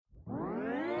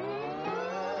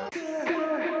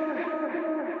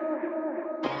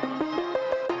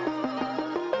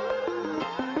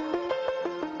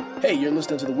Hey, you're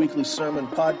listening to the weekly sermon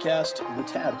podcast, The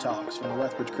Tab Talks from the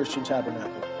Lethbridge Christian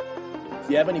Tabernacle. If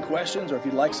you have any questions or if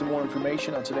you'd like some more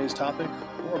information on today's topic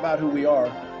or about who we are,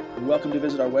 you're welcome to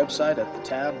visit our website at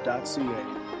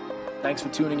thetab.ca. Thanks for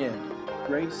tuning in.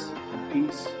 Grace and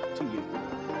peace to you.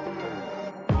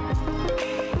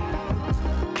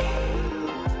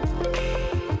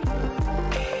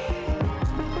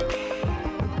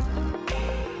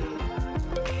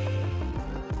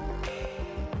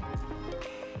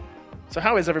 So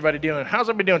how is everybody doing? How's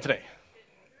everybody doing today?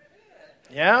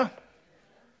 Yeah?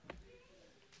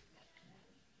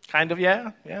 Kind of,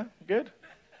 yeah? Yeah? Good?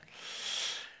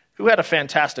 Who had a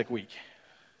fantastic week?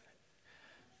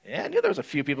 Yeah, I knew there was a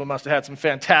few people must have had some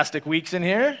fantastic weeks in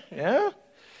here. Yeah?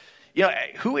 You know,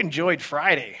 who enjoyed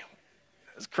Friday?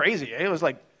 It was crazy. It was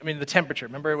like, the temperature.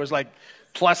 Remember, it was like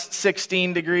plus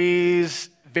 16 degrees,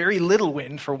 very little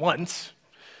wind for once.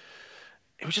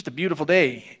 It was just a beautiful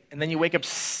day. And then you wake up,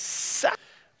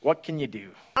 what can you do?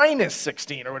 Minus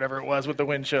 16 or whatever it was with the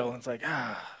wind chill. And it's like,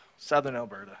 southern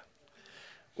Alberta.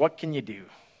 What can you do?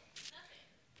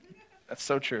 That's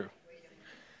so true.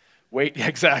 Wait,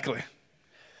 exactly.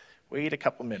 Wait a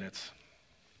couple minutes.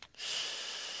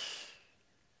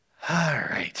 All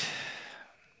right.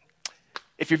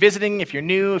 If you're visiting, if you're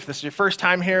new, if this is your first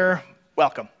time here,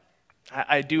 welcome.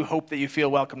 I do hope that you feel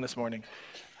welcome this morning.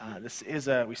 This is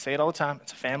we say it all the time,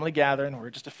 it's a family gathering. We're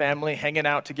just a family hanging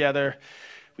out together.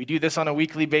 We do this on a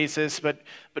weekly basis, but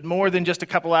more than just a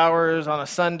couple hours on a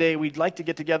Sunday, we'd like to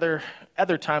get together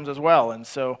other times as well. And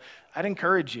so I'd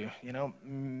encourage you,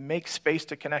 make space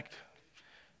to connect,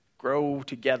 grow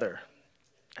together.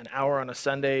 An hour on a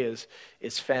Sunday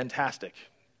is fantastic.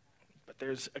 But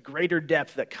there's a greater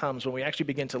depth that comes when we actually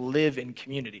begin to live in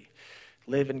community,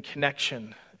 live in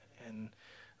connection, and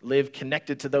live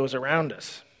connected to those around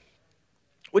us,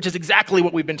 which is exactly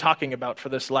what we've been talking about for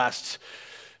this last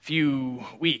few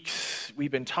weeks. We've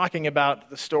been talking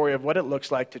about the story of what it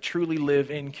looks like to truly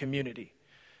live in community,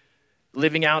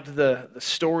 living out the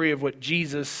story of what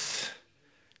Jesus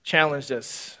challenged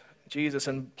us. Jesus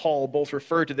and Paul both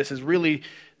refer to this as really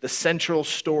the central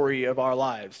story of our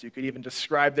lives. You could even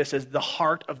describe this as the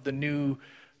heart of the new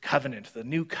covenant. The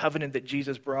new covenant that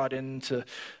Jesus brought into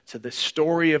the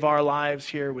story of our lives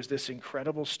here was this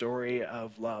incredible story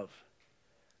of love.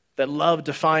 That love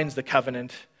defines the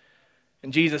covenant.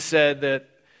 And Jesus said that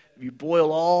if you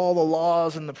boil all the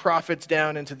laws and the prophets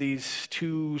down into these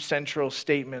two central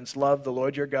statements, love the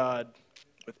Lord your God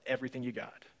with everything you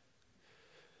got.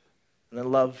 And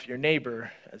then love your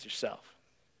neighbor as yourself.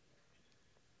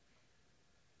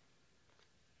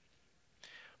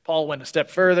 Paul went a step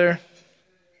further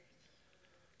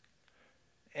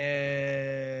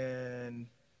and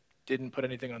didn't put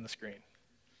anything on the screen.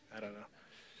 I don't know.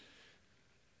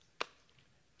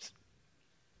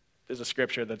 There's a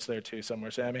scripture that's there too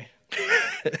somewhere, Sammy.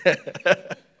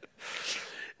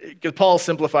 Because Paul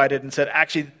simplified it and said,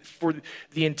 actually, for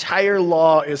the entire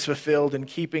law is fulfilled in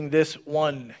keeping this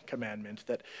one commandment,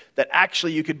 that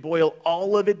actually you could boil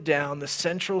all of it down, the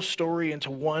central story, into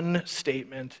one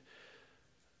statement: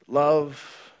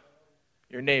 love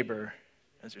your neighbor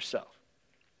as yourself.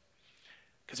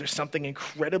 Because there's something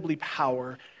incredibly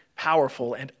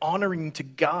powerful and honoring to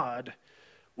God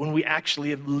when we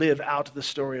actually live out the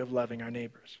story of loving our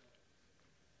neighbors.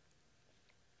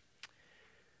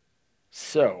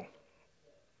 So,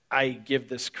 I give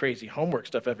this crazy homework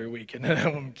stuff every week, and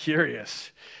I'm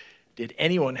curious, did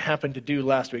anyone happen to do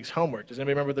last week's homework? Does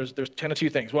anybody remember there's kind of two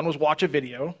things? One was watch a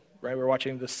video, right? We're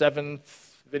watching the 7th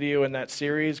video in that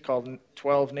series called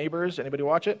 12 Neighbors. Anybody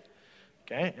watch it?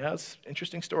 Okay, yeah, it's an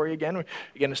interesting story again.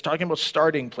 Again, it's talking about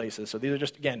starting places. So these are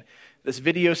just, again, this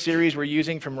video series we're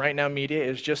using from Right Now Media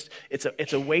is just, it's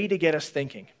a way to get us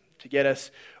thinking, to get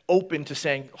us open to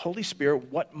saying, Holy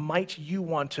Spirit, what might you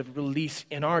want to release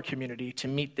in our community to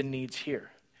meet the needs here?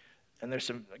 And there's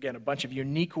a bunch of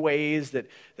unique ways that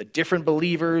different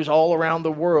believers all around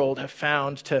the world have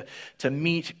found to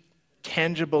meet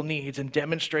tangible needs and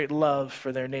demonstrate love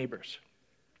for their neighbors.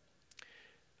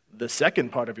 The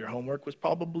second part of your homework was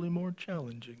probably more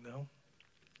challenging, though.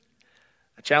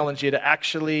 I challenge you to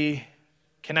actually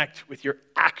connect with your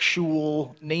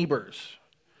actual neighbors,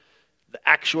 the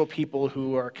actual people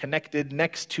who are connected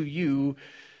next to you,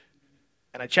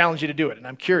 and I challenge you to do it. And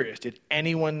I'm curious, did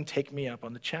anyone take me up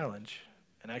on the challenge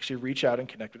and actually reach out and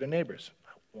connect with their neighbors?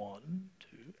 1,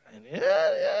 2, and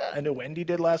yeah. I know Wendy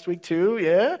did last week too,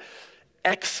 yeah.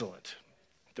 Excellent.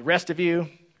 The rest of you,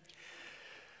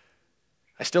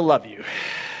 I still love you.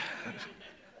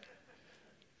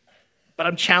 But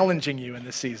I'm challenging you in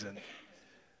this season.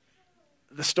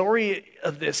 The story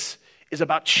of this is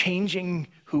about changing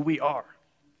who we are.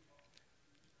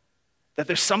 That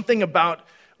there's something about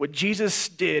what Jesus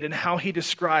did and how he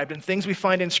described and things we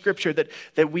find in Scripture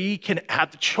that we can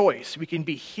have the choice. We can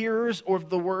be hearers of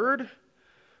the word,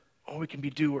 or we can be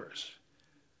doers.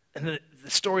 And the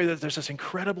story that there's this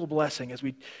incredible blessing as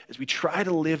we try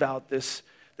to live out this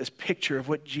picture of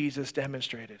what Jesus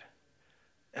demonstrated.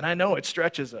 And I know it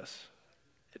stretches us.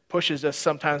 It pushes us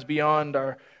sometimes beyond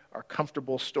our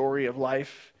comfortable story of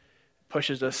life. It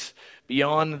pushes us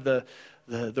beyond the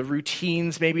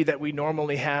routines maybe that we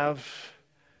normally have.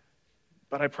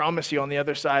 But I promise you, on the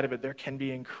other side of it, there can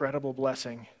be incredible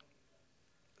blessing.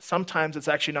 Sometimes it's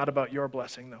actually not about your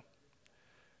blessing, though.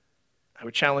 I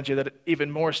would challenge you that even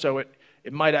more so, it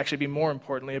might actually be more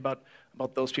importantly about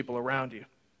those people around you.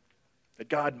 That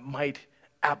God might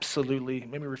absolutely,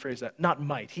 let me rephrase that, not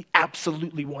might, he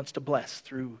absolutely wants to bless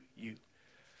through you.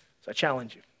 So I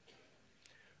challenge you.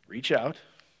 Reach out.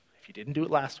 If you didn't do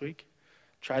it last week,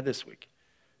 try this week.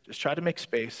 Just try to make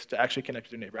space to actually connect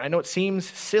with your neighbor. I know it seems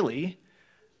silly,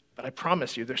 but I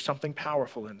promise you there's something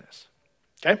powerful in this.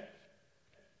 Okay?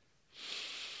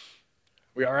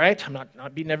 We all right? I'm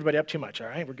not beating everybody up too much, all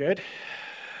right? We're good?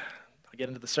 I'll get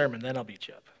into the sermon, then I'll beat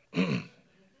you up.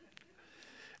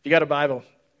 If you got a Bible,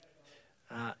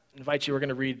 I invite you, we're going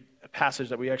to read a passage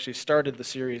that we actually started the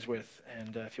series with.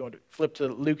 And if you want to flip to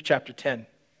Luke chapter 10.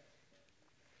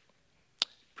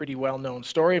 Pretty well-known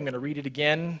story. I'm going to read it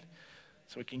again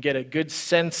so we can get a good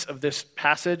sense of this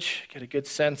passage, get a good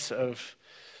sense of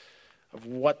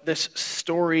what this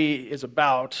story is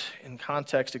about in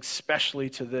context, especially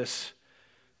to this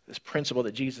principle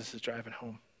that Jesus is driving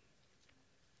home.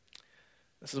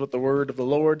 This is what the word of the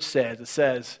Lord says. It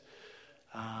says,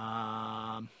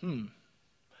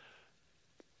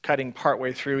 cutting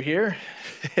partway through here,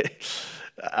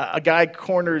 a guy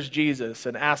corners Jesus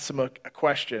and asks him a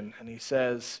question, and he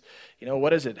says,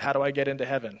 what is it? How do I get into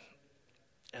heaven?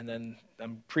 And then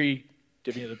I'm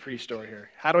giving you the pre-story here.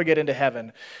 How do I get into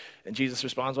heaven? And Jesus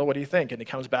responds, well, what do you think? And he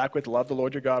comes back with, love the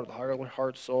Lord your God with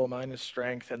heart, soul, mind, and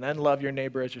strength, and then love your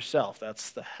neighbor as yourself.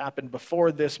 That's happened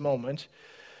before this moment.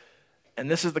 And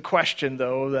this is the question,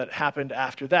 though, that happened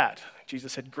after that.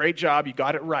 Jesus said, great job, you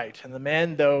got it right. And the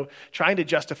man, though, trying to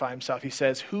justify himself, he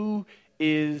says, who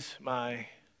is my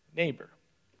neighbor?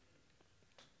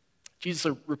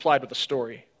 Jesus replied with a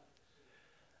story.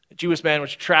 A Jewish man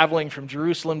was traveling from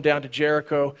Jerusalem down to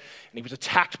Jericho, and he was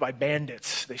attacked by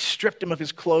bandits. They stripped him of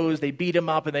his clothes, they beat him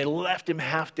up, and they left him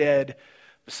half dead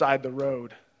beside the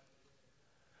road.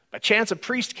 By chance, a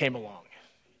priest came along.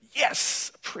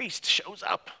 Yes, a priest shows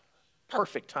up.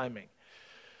 Perfect timing.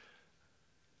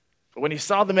 But when he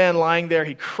saw the man lying there,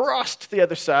 he crossed to the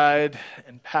other side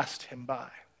and passed him by.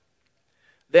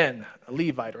 Then a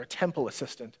Levite, or a temple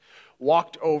assistant,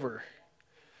 walked over,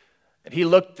 and he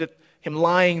looked at him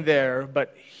lying there,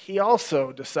 but he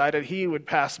also decided he would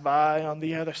pass by on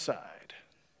the other side.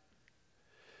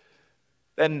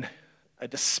 Then a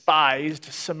despised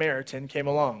Samaritan came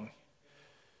along.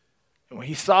 And when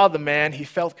he saw the man, he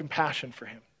felt compassion for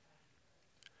him.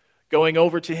 Going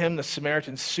over to him, the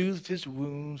Samaritan soothed his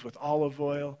wounds with olive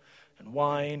oil and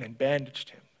wine and bandaged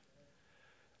him.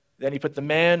 Then he put the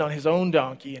man on his own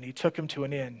donkey, and he took him to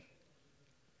an inn,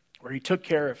 where he took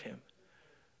care of him.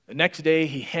 The next day,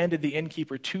 he handed the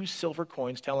innkeeper 2 silver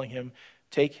coins, telling him,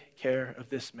 take care of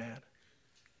this man.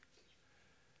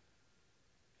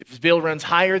 If his bill runs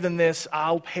higher than this,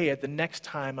 I'll pay it the next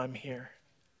time I'm here.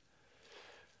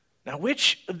 Now,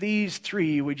 which of these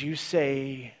 3 would you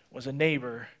say was a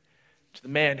neighbor to the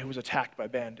man who was attacked by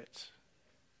bandits?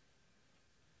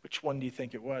 Which one do you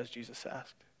think it was? Jesus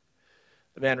asked.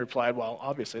 The man replied, well,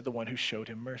 obviously the one who showed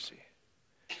him mercy.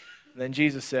 And then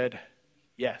Jesus said,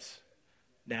 yes.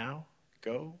 Now,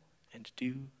 go and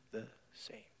do the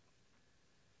same.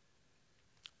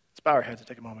 Let's bow our heads and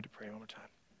take a moment to pray one more time.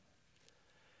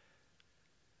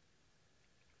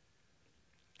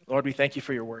 Lord, we thank you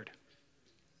for your word.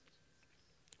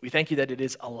 We thank you that it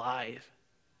is alive.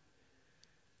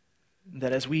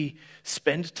 That as we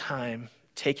spend time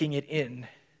taking it in,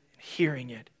 hearing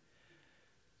it,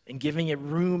 and giving it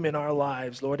room in our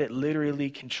lives, Lord, it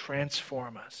literally can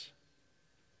transform us.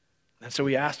 And so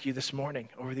we ask you this morning,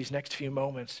 over these next few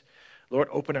moments, Lord,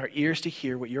 open our ears to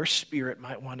hear what your Spirit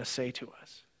might want to say to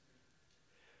us.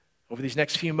 Over these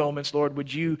next few moments, Lord,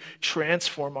 would you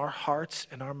transform our hearts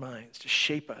and our minds to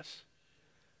shape us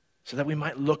so that we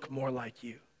might look more like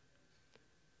you.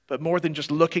 But more than just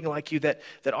looking like you, that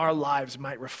our lives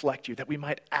might reflect you, that we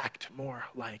might act more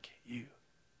like you.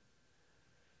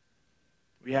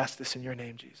 We ask this in your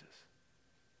name, Jesus.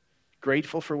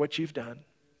 Grateful for what you've done.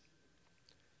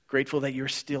 Grateful that you're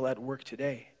still at work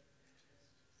today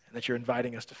and that you're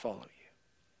inviting us to follow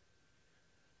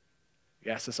you.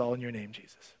 We ask this all in your name,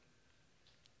 Jesus.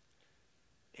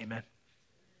 Amen.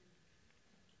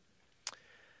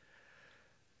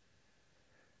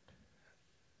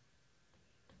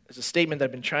 There's a statement that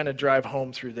I've been trying to drive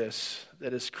home through this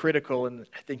that is critical, and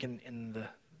I think in the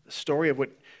story of what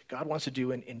God wants to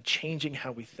do in changing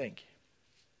how we think.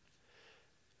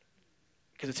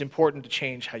 Because it's important to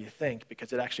change how you think,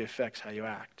 because it actually affects how you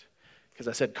act. Because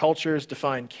I said cultures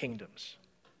define kingdoms.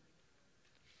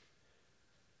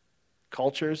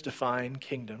 Cultures define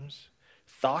kingdoms.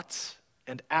 Thoughts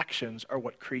and actions are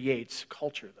what creates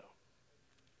culture, though.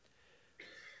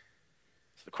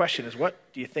 So the question is, what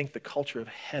do you think the culture of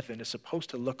heaven is supposed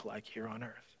to look like here on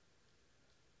earth?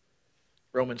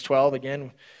 Romans 12,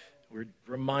 again, we're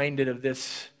reminded of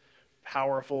this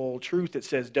powerful truth that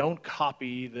says, don't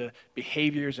copy the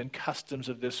behaviors and customs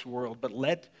of this world, but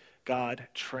let God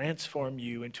transform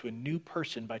you into a new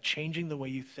person by changing the way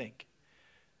you think.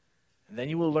 And then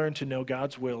you will learn to know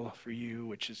God's will for you,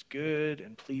 which is good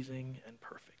and pleasing and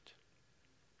perfect.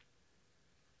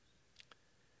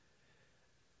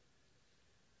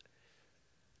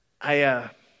 I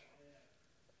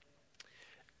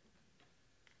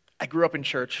grew up in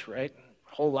church, right?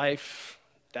 Whole life.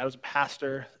 Dad was a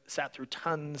pastor, sat through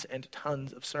tons and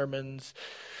tons of sermons,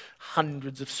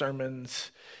 hundreds of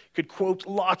sermons, could quote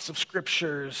lots of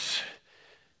scriptures,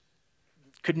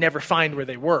 could never find where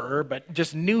they were, but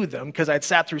just knew them because I'd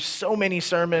sat through so many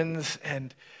sermons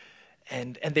and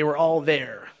they were all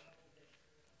there.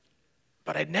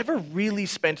 But I'd never really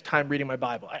spent time reading my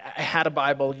Bible. I had a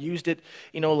Bible, used it,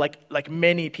 like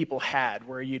many people had,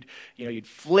 where you'd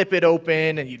flip it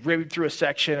open and you'd read through a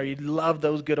section, or you'd love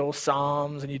those good old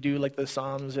Psalms, and you do like the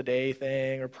Psalms a day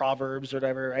thing, or Proverbs or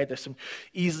whatever, right? There's some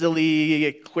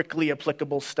quickly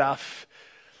applicable stuff.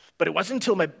 But it wasn't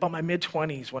until about my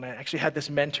mid-20s when I actually had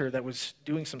this mentor that was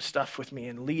doing some stuff with me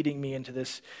and leading me into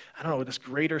this, this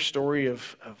greater story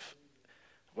of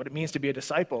what it means to be a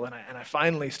disciple, and I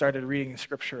finally started reading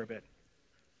Scripture a bit.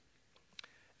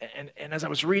 And as I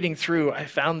was reading through, I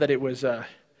found that it was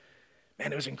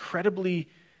incredibly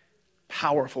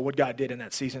powerful what God did in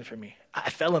that season for me. I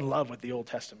fell in love with the Old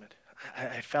Testament.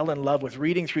 I fell in love with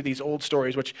reading through these old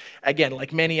stories, which, again,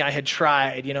 like many I had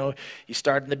tried, you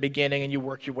start in the beginning and you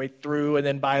work your way through, and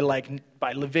then by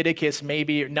Leviticus,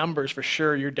 maybe, or Numbers for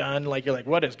sure, you're done. You're like,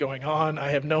 what is going on?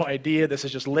 I have no idea. This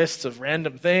is just lists of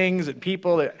random things and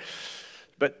people.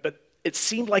 But it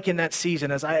seemed like in that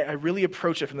season, as I really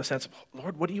approached it from the sense of,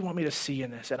 Lord, what do you want me to see in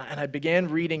this? And I began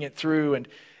reading it through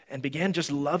and began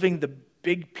just loving the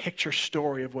big picture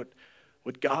story of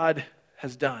what God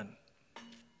has done.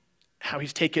 How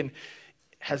he's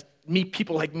has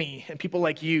people like me and people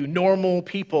like you, normal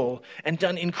people, and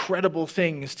done incredible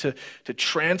things to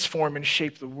transform and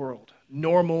shape the world.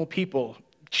 Normal people,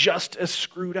 just as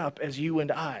screwed up as you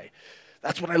and I.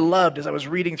 That's what I loved as I was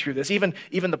reading through this. Even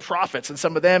the prophets and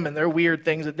some of them and their weird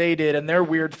things that they did and their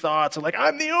weird thoughts of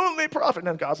I'm the only prophet.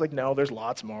 And God's like, no, there's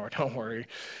lots more. Don't worry.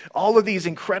 All of these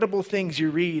incredible things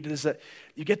you read is that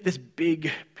you get this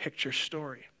big picture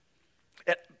story.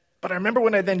 But I remember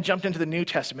when I then jumped into the New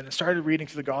Testament and started reading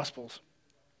through the Gospels.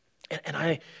 And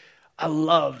I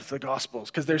loved the Gospels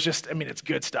because there's just, it's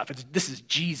good stuff. This is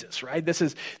Jesus, right? This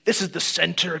is the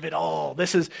center of it all.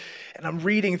 And I'm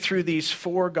reading through these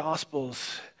 4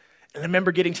 Gospels. And I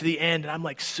remember getting to the end and I'm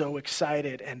so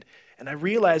excited. And I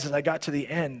realized as I got to the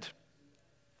end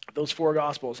of those 4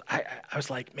 Gospels, I was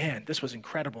like, man, this was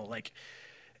incredible.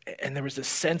 And there was this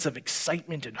sense of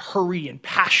excitement and hurry and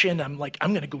passion. I'm like, I'm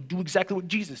going to go do exactly what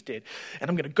Jesus did. And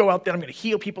I'm going to go out there, I'm going to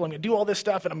heal people, I'm going to do all this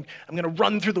stuff, and I'm going to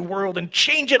run through the world and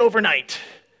change it overnight.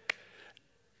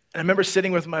 And I remember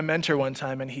sitting with my mentor one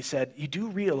time, and he said, you do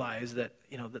realize that,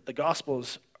 that the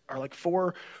Gospels are like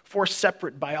four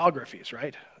separate biographies,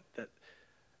 right?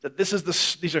 That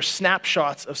these are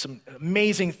snapshots of some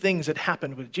amazing things that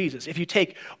happened with Jesus. If you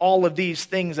take all of these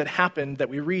things that happened that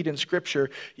we read in Scripture,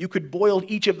 you could boil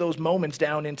each of those moments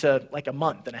down into a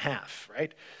month and a half,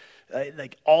 right?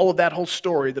 All of that whole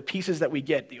story, the pieces that we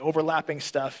get, the overlapping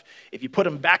stuff, if you put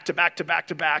them back to back to back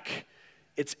to back,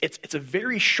 it's a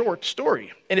very short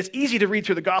story. And it's easy to read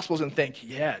through the Gospels and think,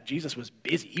 yeah, Jesus was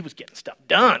busy. He was getting stuff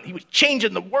done. He was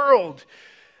changing the world.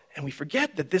 And we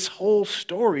forget that this whole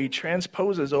story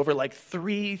transposes over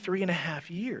 3.5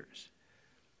 years.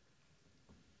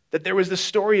 That there was this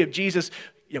story of Jesus,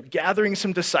 gathering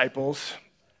some disciples,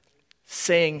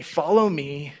 saying, follow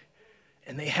me,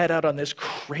 and they head out on this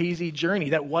crazy journey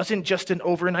that wasn't just an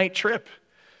overnight trip.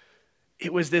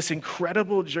 It was this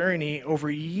incredible journey over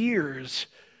years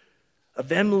of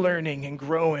them learning and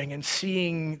growing and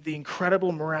seeing the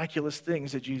incredible, miraculous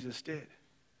things that Jesus did.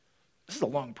 This is a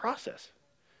long process.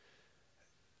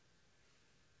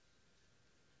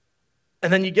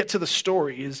 And then you get to the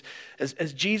story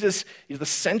as Jesus is the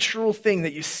central thing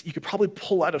that you could probably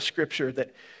pull out of Scripture,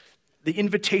 that the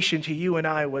invitation to you and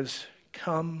I was,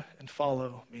 come and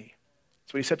follow me.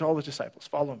 That's what he said to all his disciples,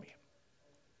 follow me.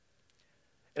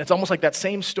 And it's almost like that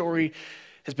same story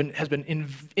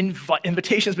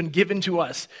invitation has been given to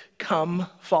us, come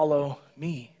follow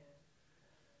me.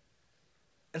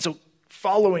 And so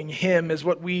following him is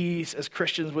what we as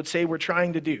Christians would say we're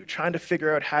trying to do, trying to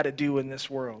figure out how to do in this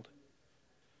world.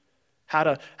 How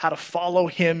to follow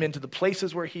him into the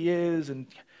places where he is and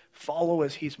follow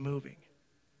as he's moving.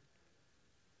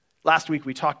 Last week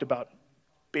we talked about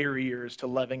barriers to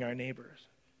loving our neighbors.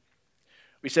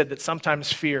 We said that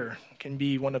sometimes fear can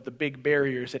be one of the big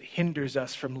barriers that hinders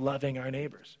us from loving our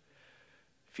neighbors.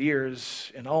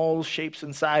 Fears in all shapes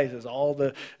and sizes, all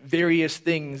the various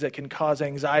things that can cause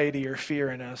anxiety or fear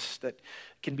in us, that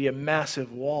can be a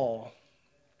massive wall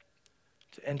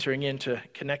to entering into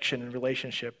connection and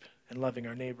relationship and loving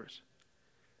our neighbors.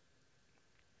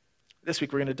 This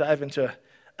week we're going to dive into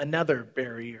another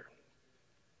barrier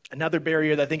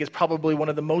that I think is probably one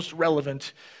of the most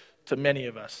relevant to many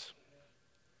of us.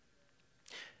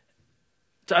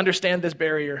 To understand this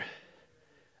barrier,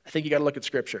 I think you got to look at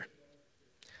Scripture.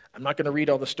 I'm not going to read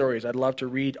all the stories. I'd love to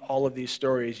read all of these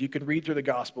stories. You can read through the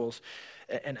Gospels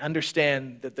and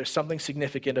understand that there's something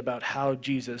significant about how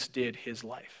Jesus did his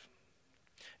life.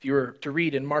 If you were to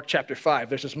read in Mark chapter 5,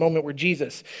 there's this moment where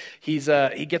Jesus, he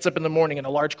gets up in the morning and a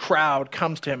large crowd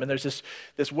comes to him, and there's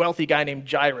this wealthy guy named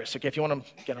Jairus. Okay, if you want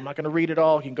to, again, I'm not going to read it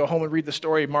all. You can go home and read the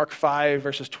story, Mark 5,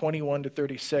 verses 21 to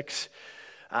 36.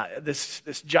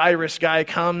 This Jairus guy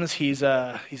comes. He's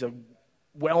a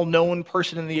well-known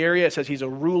person in the area. It says he's a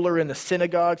ruler in the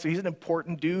synagogue, so he's an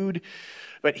important dude.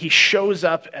 But he shows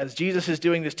up as Jesus is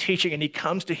doing this teaching, and he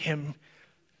comes to him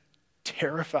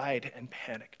terrified and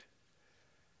panicked.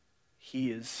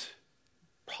 He is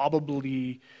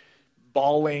probably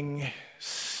bawling,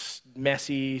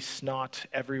 messy, snot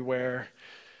everywhere.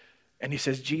 And he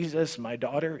says, Jesus, my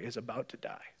daughter is about to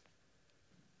die.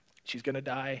 She's going to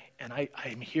die, and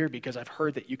I'm here because I've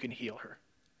heard that you can heal her.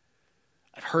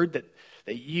 I've heard that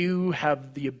you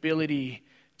have the ability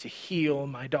to heal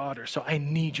my daughter, so I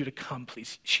need you to come,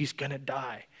 please. She's going to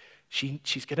die.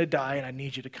 She's going to die, and I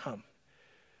need you to come.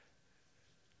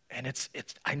 And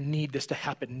I need this to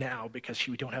happen now because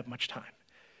we don't have much time.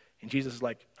 And Jesus is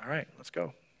like, all right, let's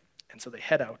go. And so they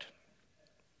head out.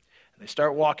 And they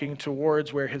start walking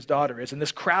towards where his daughter is. And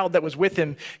this crowd that was with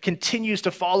him continues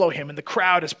to follow him. And the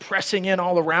crowd is pressing in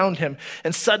all around him.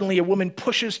 And suddenly a woman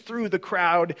pushes through the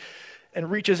crowd and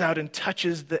reaches out and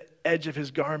touches the edge of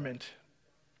his garment.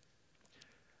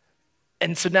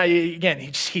 And so now, again,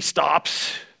 he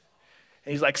stops.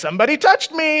 And he's like, somebody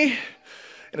touched me.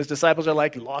 And his disciples are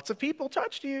like, lots of people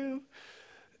touched you.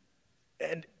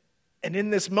 And in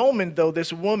this moment, though,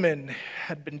 this woman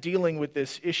had been dealing with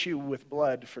this issue with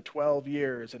blood for 12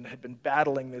 years and had been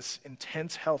battling this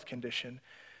intense health condition.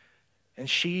 And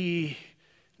she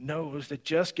knows that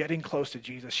just getting close to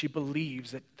Jesus, she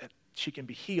believes that she can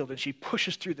be healed. And she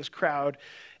pushes through this crowd,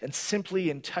 and simply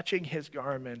in touching his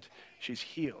garment, she's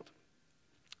healed.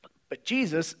 But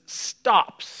Jesus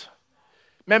stops.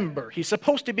 Remember, he's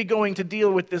supposed to be going to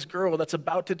deal with this girl that's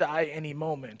about to die any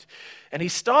moment. And he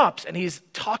stops and he's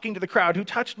talking to the crowd, who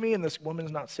touched me? And this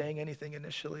woman's not saying anything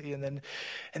initially. And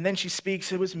then she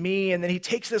speaks, it was me. And then he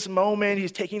takes this moment,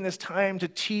 he's taking this time to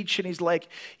teach, and he's like,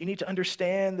 you need to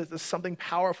understand that there's something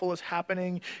powerful is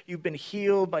happening. You've been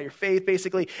healed by your faith,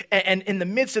 basically. And in the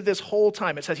midst of this whole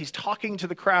time, it says he's talking to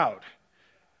the crowd.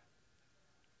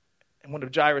 And one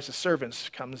of Jairus' servants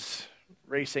comes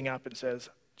racing up and says,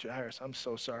 Jairus, I'm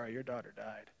so sorry, your daughter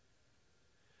died.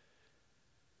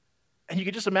 And you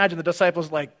can just imagine the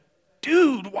disciples like,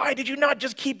 dude, why did you not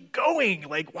just keep going?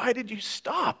 Like, why did you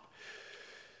stop?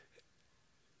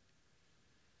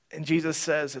 And Jesus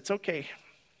says, it's okay.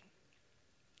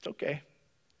 It's okay.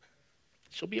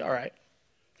 She'll be all right.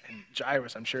 And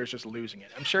Jairus, I'm sure, is just losing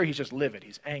it. I'm sure he's just livid.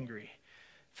 He's angry.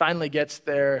 Finally gets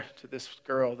there to this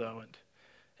girl, though,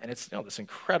 and it's this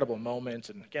incredible moment.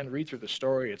 And again, read through the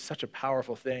story. It's such a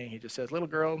powerful thing. He just says, little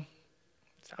girl,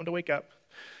 it's time to wake up.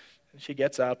 And she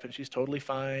gets up, and she's totally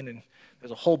fine. And there's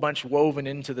a whole bunch woven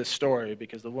into this story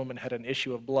because the woman had an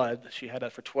issue of blood. She had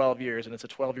that for 12 years, and it's a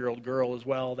 12-year-old girl as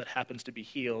well that happens to be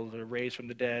healed or raised from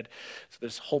the dead. So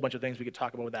there's a whole bunch of things we could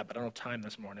talk about with that, but I don't have time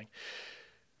this morning.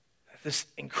 This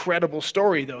incredible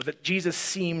story, though, that Jesus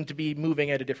seemed to be moving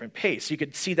at a different pace. You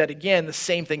could see that again, the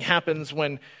same thing happens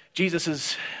when Jesus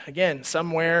is, again,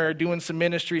 somewhere doing some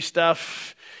ministry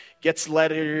stuff, gets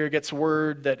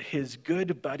word that his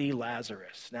good buddy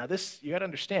Lazarus. Now this, you got to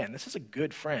understand, this is a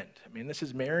good friend. I mean, this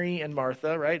is Mary and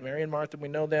Martha, right? Mary and Martha, we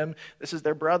know them. This is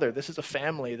their brother. This is a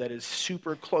family that is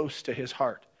super close to his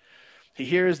heart. He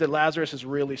hears that Lazarus is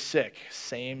really sick.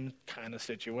 Same kind of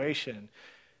situation.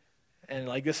 And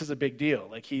like, this is a big deal.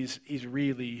 Like, he's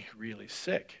really, really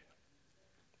sick.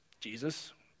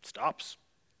 Jesus stops.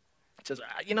 Says,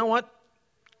 you know what?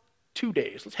 2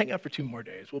 days. Let's hang out for 2 more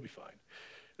days. We'll be fine.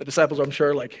 The disciples, I'm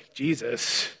sure, like,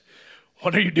 Jesus,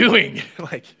 what are you doing?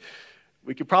 Like,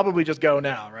 we could probably just go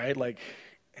now, right? Like,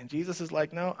 and Jesus is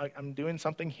like, no, I'm doing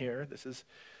something here. This is,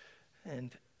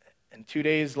 and 2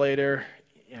 days later,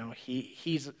 you know, he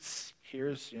hears,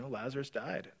 you know, Lazarus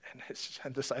died. And his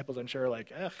disciples, I'm sure, are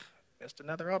like, missed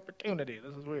another opportunity.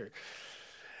 This is weird.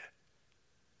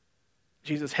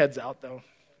 Jesus heads out, though.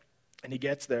 And he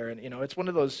gets there, and, you know, it's one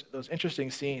of those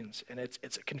interesting scenes, and it's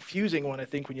a confusing one, I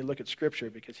think, when you look at Scripture,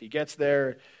 because he gets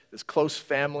there, this close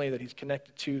family that he's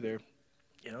connected to,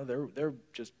 they're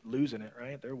just losing it,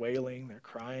 right? They're wailing, they're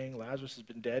crying. Lazarus has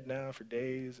been dead now for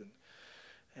days,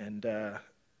 and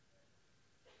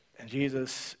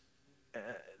Jesus,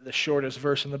 the shortest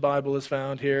verse in the Bible is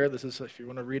found here. This is, if you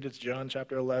want to read it, it's John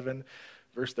chapter 11,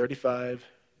 verse 35.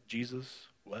 Jesus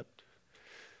wept.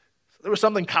 There was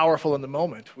something powerful in the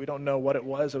moment. We don't know what it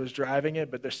was that was driving it,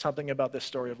 but there's something about this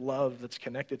story of love that's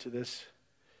connected to this.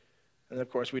 And of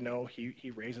course, we know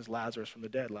he raises Lazarus from the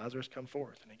dead. Lazarus, come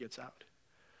forth, and he gets out.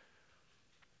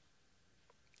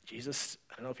 Jesus,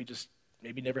 I don't know if he just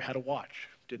maybe never had a watch,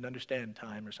 didn't understand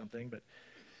time or something, but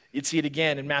you'd see it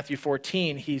again in Matthew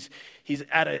 14. He's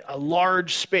at a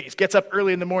large space, gets up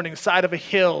early in the morning, side of a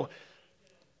hill.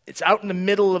 It's out in the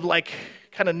middle of like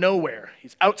kind of nowhere.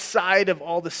 He's outside of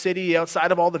all the city,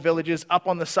 outside of all the villages, up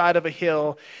on the side of a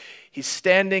hill. He's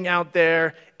standing out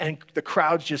there, and the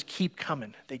crowds just keep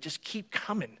coming. They just keep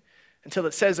coming until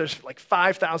it says there's like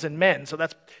 5,000 men. So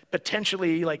that's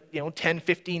potentially like, 10,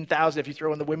 15,000 if you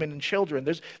throw in the women and children.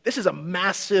 This is a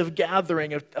massive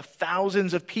gathering of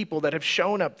thousands of people that have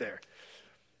shown up there.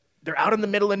 They're out in the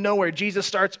middle of nowhere. Jesus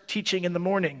starts teaching in the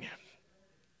morning.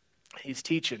 He's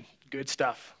teaching good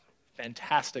stuff,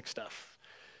 fantastic stuff.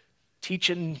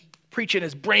 Teaching, preaching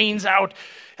his brains out.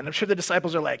 And I'm sure the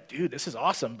disciples are like, dude, this is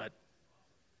awesome, but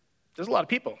there's a lot of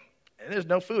people, and there's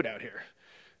no food out here.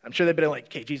 I'm sure they've been like,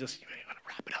 okay, Jesus, you want to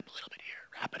wrap it up a little bit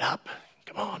here. Wrap it up.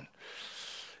 Come on.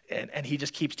 And he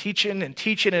just keeps teaching, and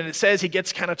it says he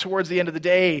gets kind of towards the end of the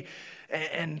day,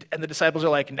 and the disciples are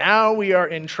like, now we are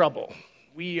in trouble.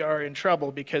 We are in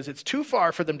trouble because it's too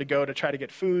far for them to go to try to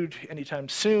get food anytime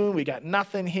soon. We got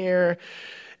nothing here.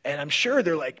 And I'm sure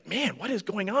they're like, man, what is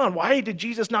going on? Why did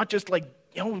Jesus not just we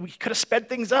could have sped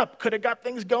things up, could have got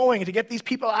things going to get these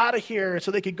people out of here so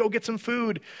they could go get some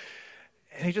food.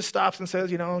 And he just stops and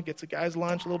says, gets a guy's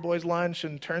lunch, a little boy's lunch,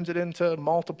 and turns it into,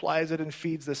 multiplies it, and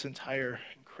feeds this entire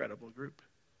incredible group.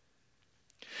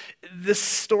 The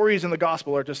stories in the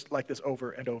gospel are just like this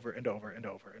over and over and over and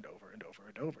over and over and over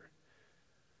and over.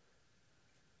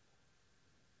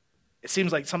 It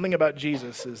seems like something about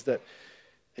Jesus is that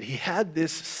he had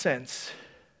this sense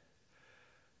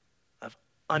of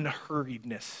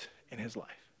unhurriedness in his life.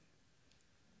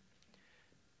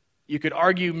 You could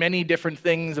argue many different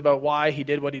things about why he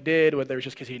did what he did, whether it's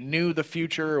just because he knew the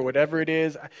future or whatever it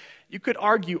is. You could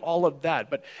argue all of that,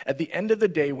 but at the end of the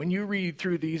day, when you read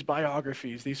through these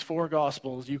biographies, these 4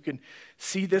 Gospels, you can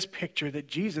see this picture that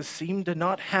Jesus seemed to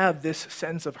not have this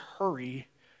sense of hurry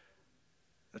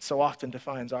that so often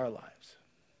defines our lives.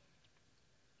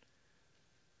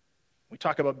 We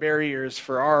talk about barriers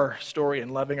for our story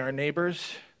and loving our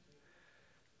neighbors.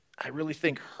 I really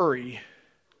think hurry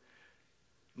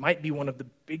might be one of the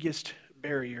biggest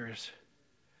barriers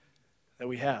that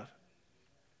we have.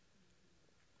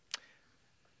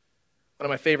 One of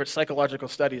my favorite psychological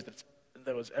studies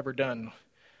that was ever done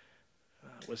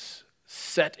was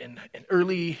set in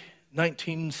early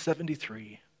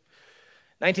 1973.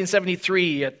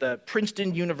 1973 at the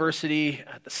Princeton University,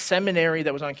 at the seminary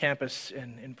that was on campus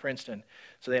in Princeton.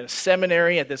 So they had a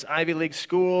seminary at this Ivy League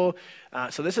school.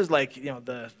 So this is like,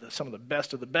 some of the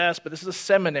best of the best, but this is a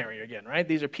seminary again, right?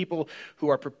 These are people who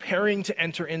are preparing to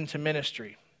enter into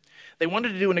ministry. They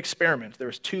wanted to do an experiment. There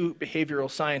was 2 behavioral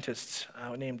scientists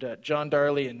named John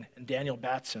Darley and Daniel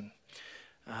Batson.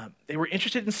 They were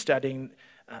interested in studying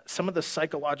some of the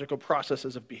psychological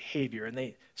processes of behavior, and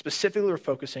they specifically were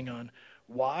focusing on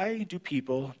why do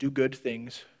people do good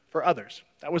things for others?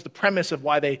 That was the premise of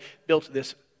why they built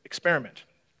this experiment.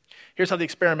 Here's how the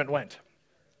experiment went.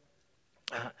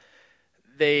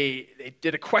 They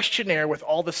did a questionnaire with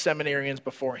all the seminarians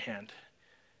beforehand.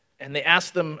 And they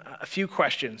asked them a few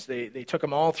questions. They took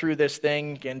them all through this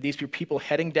thing. Again, these were people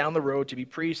heading down the road to be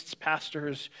priests,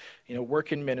 pastors,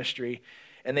 work in ministry.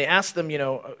 And they asked them,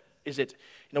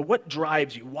 what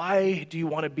drives you? Why do you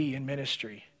want to be in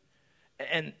ministry?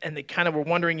 And they kind of were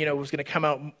wondering, was going to come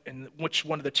out in which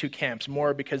one of the two camps,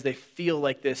 more because they feel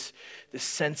like this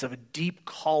sense of a deep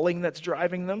calling that's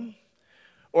driving them,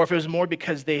 or if it was more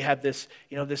because they have this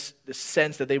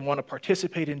sense that they want to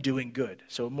participate in doing good.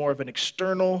 So more of an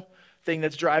external thing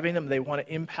that's driving them, they want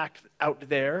to impact out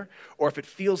there, or if it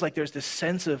feels like there's this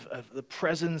sense of the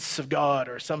presence of God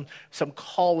or some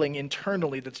calling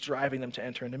internally that's driving them to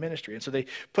enter into ministry. And so they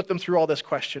put them through all this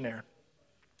questionnaire.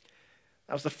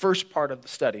 That was the first part of the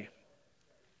study.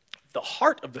 The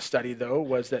heart of the study, though,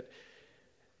 was that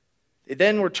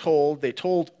they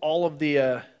told all of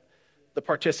the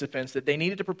participants that they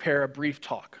needed to prepare a brief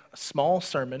talk, a small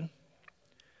sermon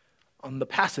on the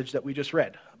passage that we just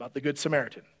read about the Good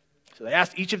Samaritan. So they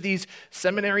asked each of these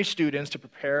seminary students to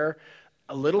prepare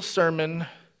a little sermon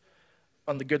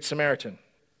on the Good Samaritan.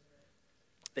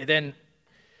 They then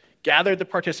gathered the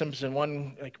participants in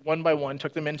one by one,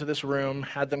 took them into this room,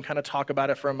 had them kind of talk about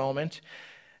it for a moment,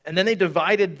 and then they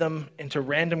divided them into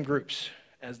random groups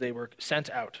as they were sent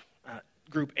out.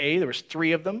 Group A, there was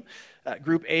 3 of them.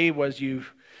 Group A was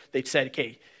they said,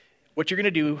 okay, what you're going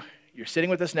to do, you're sitting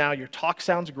with us now, your talk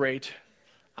sounds great.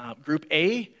 Group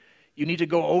A, you need to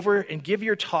go over and give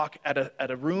your talk at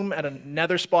a room at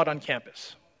another spot on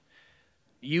campus.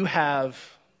 You have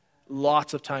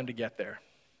lots of time to get there.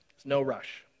 There's no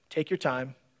rush. Take your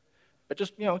time, but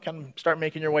just, kind of start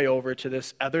making your way over to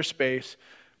this other space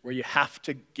where you have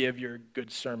to give your Good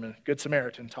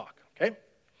Samaritan talk, okay?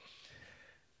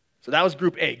 So that was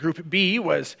Group A. Group B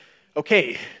was,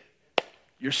 okay,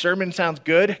 your sermon sounds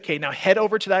good. Okay, now head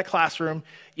over to that classroom.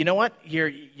 You know what?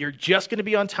 You're just going to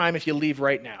be on time if you leave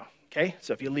right now, okay?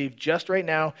 So if you leave just right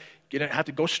now, you don't have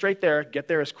to go straight there, get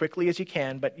there as quickly as you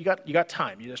can, but you got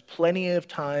time. There's plenty of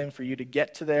time for you to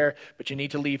get to there, but you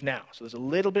need to leave now. So there's a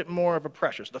little bit more of a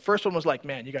pressure. So the first one was like,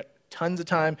 man, you got tons of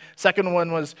time. Second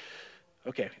one was,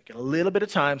 okay, get a little bit of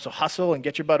time, so hustle and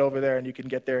get your butt over there, and you can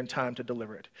get there in time to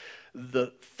deliver it.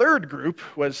 The third group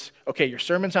was, okay, your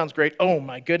sermon sounds great. Oh,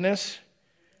 my goodness,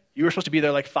 you were supposed to be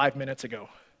there like 5 minutes ago,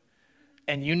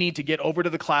 and you need to get over to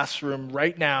the classroom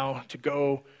right now to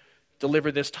go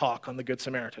deliver this talk on the Good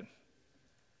Samaritan.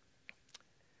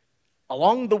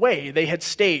 Along the way, they had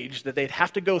staged that they'd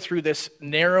have to go through this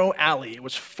narrow alley. It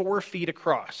was 4 feet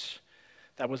across.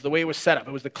 That was the way it was set up.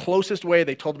 It was the closest way.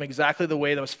 They told them exactly the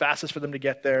way that was fastest for them to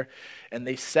get there. And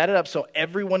they set it up so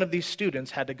every one of these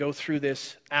students had to go through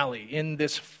this alley. In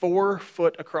this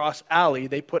 4-foot across alley,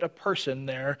 they put a person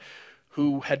there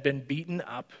who had been beaten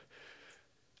up.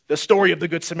 The story of the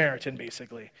Good Samaritan,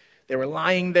 basically. They were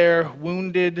lying there,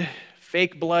 wounded,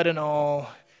 fake blood and all,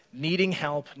 needing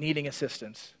help, needing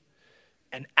assistance,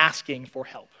 and asking for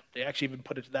help. They actually even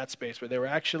put it to that space where they were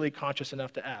actually conscious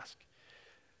enough to ask.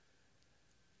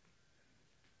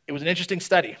 It was an interesting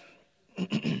study.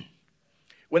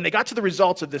 When they got to the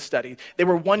results of this study, they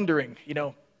were wondering,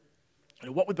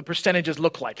 what would the percentages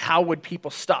look like? How would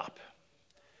people stop?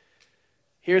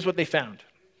 Here's what they found.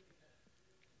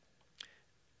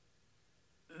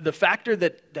 The factor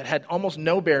that had almost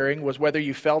no bearing was whether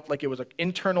you felt like it was an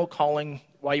internal calling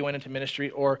while you went into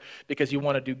ministry or because you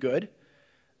want to do good.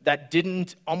 That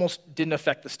almost didn't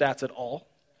affect the stats at all.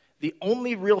 The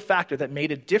only real factor that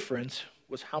made a difference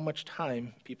was how much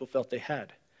time people felt they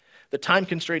had. The time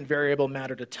constraint variable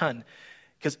mattered a ton,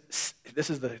 because this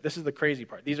is the crazy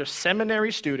part. These are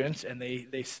seminary students, and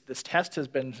this test has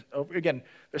been, again,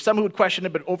 there's some who would question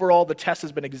it, but overall the test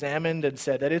has been examined and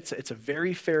said that it's a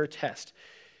very fair test.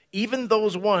 Even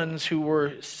those ones who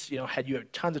were, you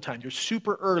had tons of time, you're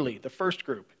super early, the first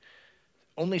group,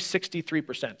 only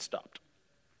 63% stopped.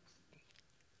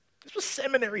 This was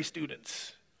seminary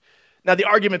students. Now, the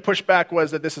argument pushed back was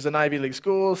that this is an Ivy League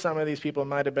school. Some of these people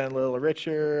might have been a little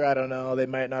richer. I don't know. They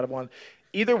might not have won.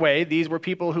 Either way, these were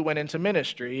people who went into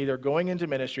ministry. They're going into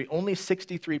ministry. Only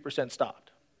 63% stopped.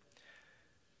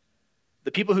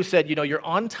 The people who said, you're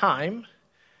on time.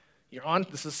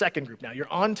 This is the second group now.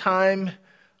 You're on time,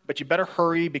 but you better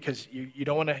hurry because you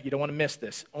don't want to miss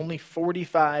this. Only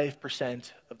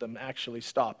 45% of them actually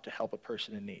stopped to help a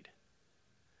person in need.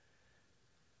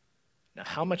 Now,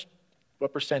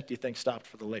 what percent do you think stopped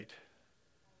for the late?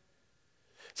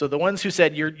 So the ones who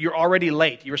said, you're already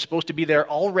late, you were supposed to be there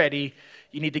already,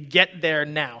 you need to get there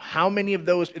now. How many of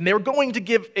those, and they were going to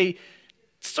give a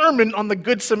sermon on the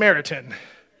Good Samaritan.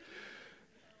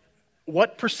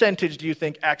 What percentage do you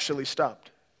think actually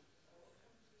stopped?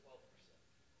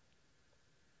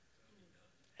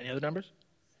 Any other numbers?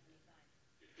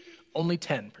 Only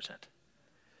 10%.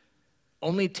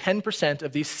 Only 10%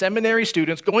 of these seminary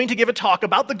students going to give a talk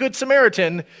about the Good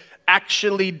Samaritan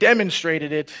actually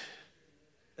demonstrated it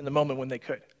in the moment when they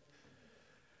could.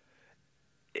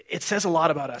 It says a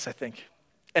lot about us, I think.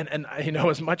 And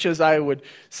as much as I would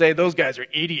say those guys are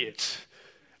idiots,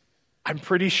 I'm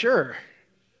pretty sure,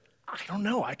 I don't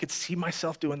know, I could see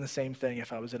myself doing the same thing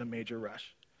if I was in a major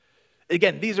rush.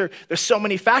 Again, there's so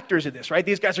many factors in this, right?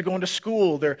 These guys are going to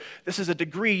school. This is a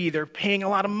degree. They're paying a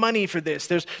lot of money for this.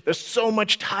 There's so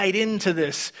much tied into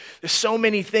this. There's so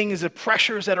many things, the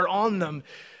pressures that are on them.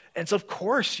 And so, of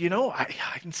course,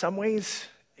 in some ways,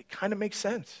 it kind of makes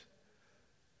sense.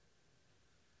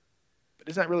 But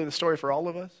isn't that really the story for all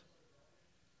of us?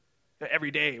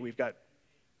 Every day we've got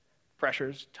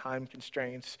pressures, time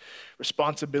constraints,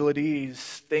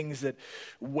 responsibilities, things that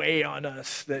weigh on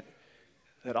us that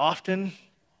often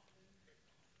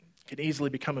can easily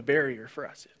become a barrier for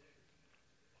us.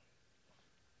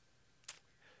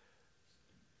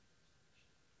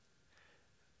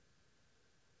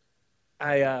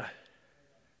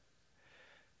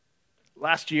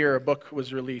 Last year, a book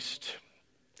was released,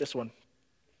 this one.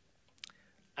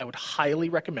 I would highly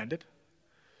recommend it.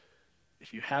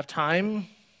 If you have time,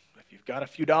 if you've got a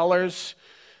few dollars,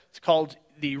 it's called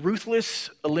The Ruthless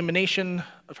Elimination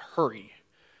of Hurry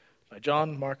by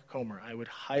John Mark Comer. I would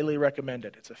highly recommend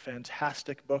it. It's a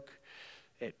fantastic book.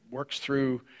 It works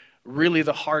through really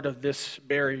the heart of this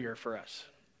barrier for us.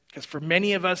 Because for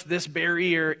many of us, this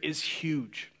barrier is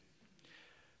huge.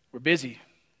 We're busy.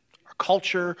 Our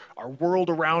culture, our world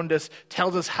around us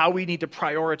tells us how we need to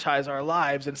prioritize our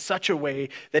lives in such a way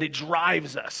that it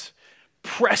drives us,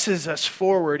 presses us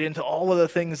forward into all of the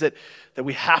things that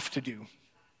we have to do,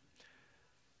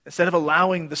 instead of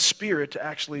allowing the Spirit to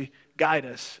actually guide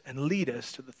us and lead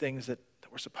us to the things that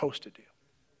we're supposed to do.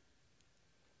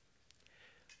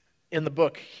 In the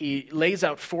book, he lays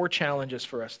out 4 challenges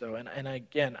for us, though, and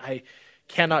again, I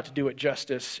cannot do it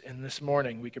justice in this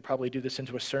morning. We could probably do this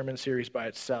into a sermon series by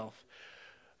itself.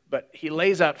 But he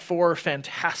lays out 4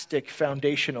 fantastic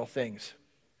foundational things.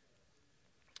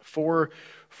 4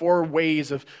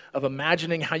 ways of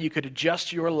imagining how you could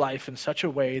adjust your life in such a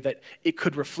way that it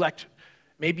could reflect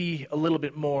maybe a little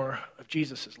bit more of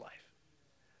Jesus' life.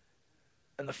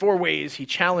 And the 4 ways he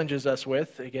challenges us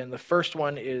with, again, the first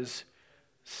one is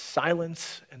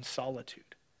silence and solitude.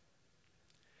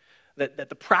 That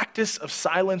the practice of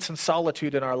silence and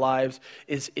solitude in our lives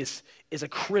is a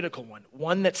critical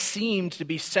one that seemed to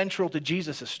be central to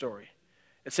Jesus' story.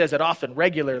 It says that often,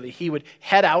 regularly, he would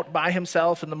head out by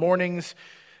himself in the mornings,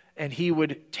 and he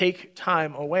would take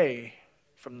time away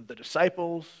from the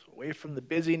disciples, away from the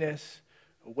busyness,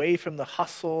 away from the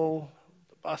hustle,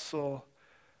 the bustle,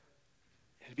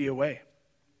 and be away.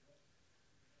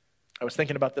 I was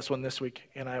thinking about this one this week,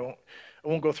 and I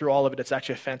won't go through all of it. It's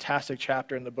actually a fantastic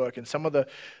chapter in the book, and some of the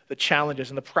challenges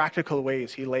and the practical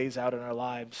ways he lays out in our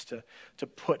lives to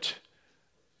put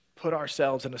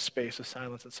ourselves in a space of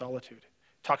silence and solitude.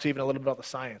 Talks even a little bit about the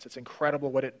science. It's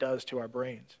incredible what it does to our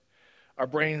brains. Our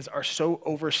brains are so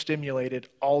overstimulated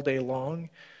all day long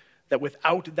that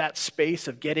without that space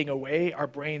of getting away, our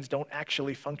brains don't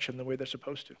actually function the way they're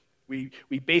supposed to.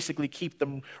 We basically keep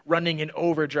them running in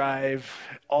overdrive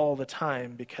all the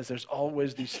time because there's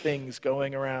always these things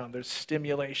going around. There's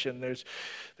stimulation, there's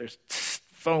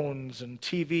phones and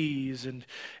TVs,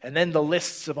 and then the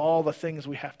lists of all the things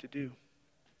we have to do.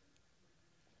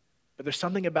 But there's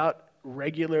something about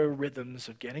regular rhythms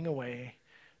of getting away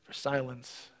for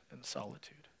silence and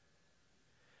solitude.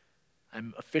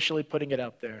 I'm officially putting it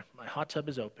out there. My hot tub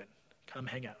is open. Come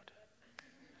hang out.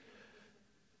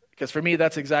 Because for me,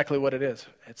 that's exactly what it is.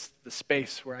 It's the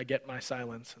space where I get my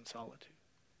silence and solitude.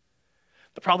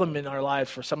 The problem in our lives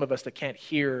for some of us that can't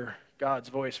hear God's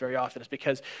voice very often is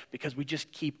because we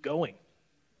just keep going.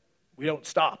 We don't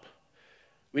stop.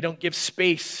 We don't give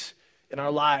space in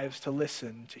our lives to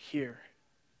listen, to hear.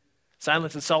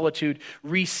 Silence and solitude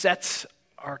recalibrates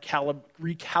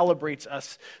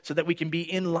us so that we can be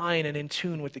in line and in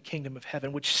tune with the kingdom of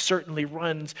heaven, which certainly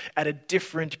runs at a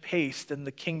different pace than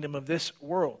the kingdom of this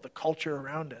world, the culture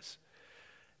around us.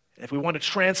 And if we want to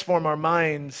transform our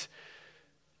minds,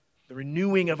 the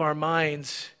renewing of our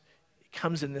minds, it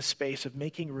comes in this space of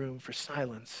making room for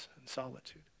silence and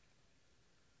solitude.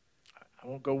 I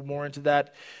won't go more into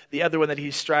that. The other one that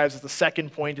he strives as the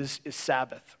second point is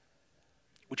Sabbath,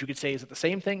 which you could say, is it the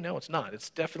same thing? No, it's not. It's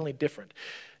definitely different.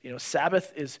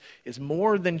 Sabbath is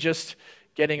more than just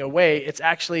getting away. It's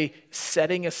actually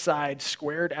setting aside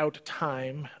squared out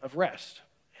time of rest.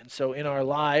 And so in our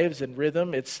lives and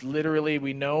rhythm, it's literally,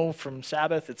 we know from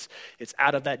Sabbath, it's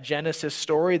out of that Genesis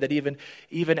story that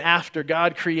even after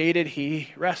God created,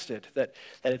 he rested, that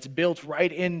it's built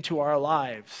right into our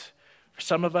lives. For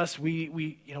some of us,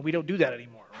 we don't do that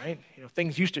anymore, right?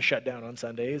 Things used to shut down on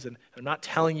Sundays, and I'm not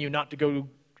telling you not to go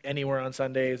anywhere on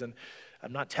Sundays, and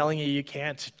I'm not telling you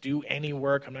can't do any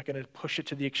work. I'm not going to push it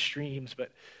to the extremes,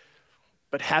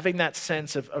 but having that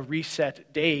sense of a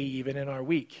reset day even in our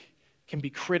week can be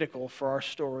critical for our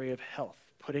story of health,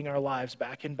 putting our lives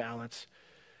back in balance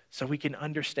so we can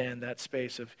understand that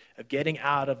space of getting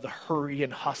out of the hurry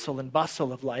and hustle and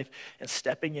bustle of life and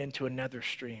stepping into another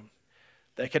stream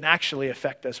that can actually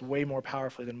affect us way more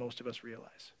powerfully than most of us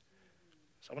realize.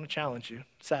 So I want to challenge you,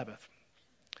 Sabbath.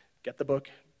 Get the book,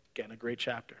 get in a great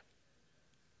chapter.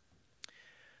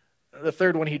 The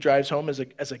third one he drives home as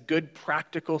a good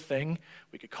practical thing.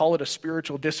 We could call it a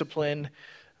spiritual discipline.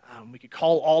 We could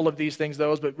call all of these things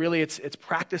those, but really it's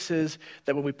practices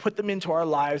that when we put them into our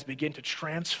lives begin to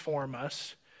transform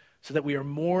us so that we are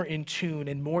more in tune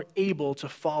and more able to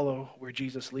follow where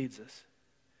Jesus leads us.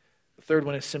 The third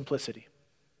one is simplicity.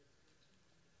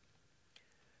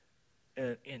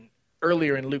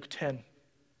 Earlier in Luke 10,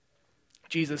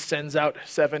 Jesus sends out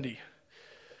 70.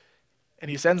 And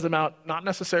he sends them out not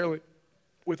necessarily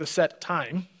with a set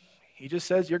time. He just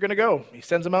says, you're going to go. He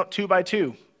sends them out 2 by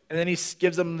 2. And then he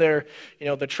gives them their,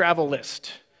 the travel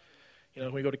list.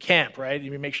 When we go to camp, right?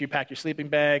 You make sure you pack your sleeping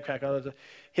bag, pack all that.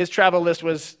 His travel list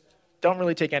was, don't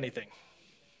really take anything.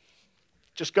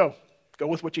 Just go. Go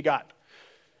with what you got.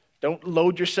 Don't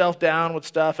load yourself down with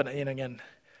stuff. And again,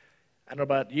 I don't know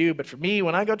about you, but for me,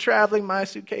 when I go traveling, my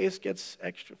suitcase gets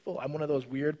extra full. I'm one of those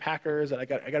weird packers that I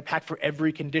got to pack for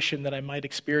every condition that I might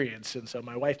experience. And so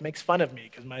my wife makes fun of me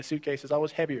because my suitcase is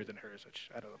always heavier than hers, which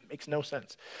I don't know, makes no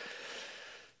sense.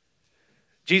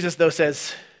 Jesus, though,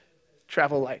 says,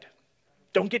 travel light.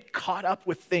 Don't get caught up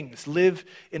with things. Live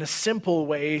in a simple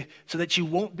way so that you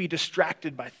won't be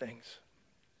distracted by things.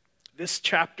 This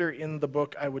chapter in the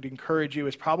book, I would encourage you,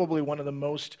 is probably one of the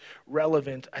most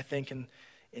relevant, I think,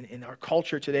 in our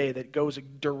culture today that goes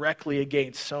directly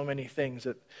against so many things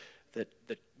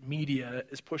that media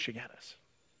is pushing at us.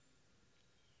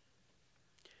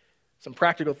 Some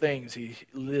practical things he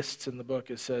lists in the book.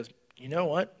 It says, you know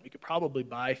what? We could probably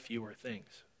buy fewer things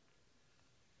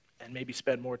and maybe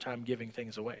spend more time giving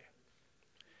things away.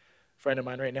 A friend of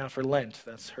mine right now for Lent,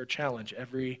 that's her challenge.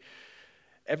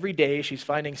 Every day she's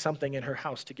finding something in her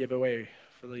house to give away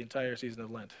for the entire season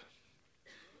of Lent.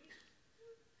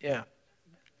 Yeah.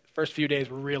 First few days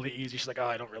were really easy. She's like,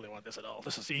 I don't really want this at all.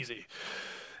 This is easy.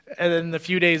 And then the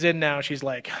few days in now, she's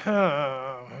like, what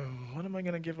am I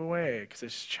going to give away? Because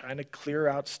she's trying to clear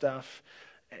out stuff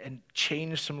and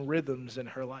change some rhythms in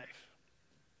her life.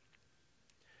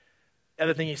 The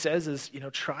other thing he says is,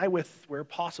 try where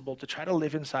possible to try to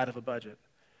live inside of a budget.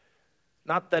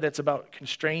 Not that it's about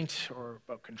constraint or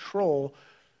about control,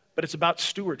 but it's about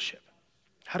stewardship.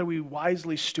 How do we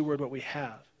wisely steward what we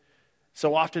have?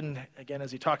 So often, again,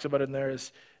 as he talks about in there,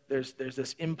 there's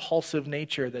this impulsive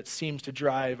nature that seems to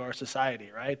drive our society,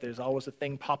 right? There's always a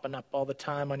thing popping up all the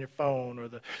time on your phone, or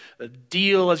the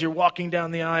deal as you're walking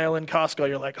down the aisle in Costco.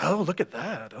 You're like, oh, look at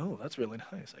that. Oh, that's really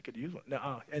nice. I could use one.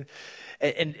 No,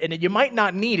 and you might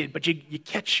not need it, but you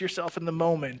catch yourself in the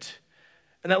moment.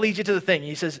 And that leads you to the thing.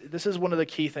 He says, this is one of the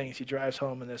key things he drives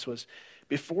home in this was,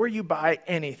 before you buy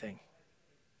anything,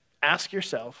 ask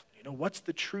yourself, what's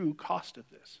the true cost of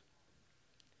this?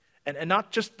 And not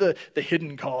just the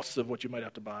hidden costs of what you might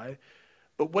have to buy,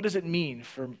 but what does it mean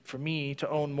for me to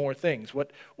own more things? What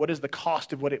is the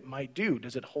cost of what it might do?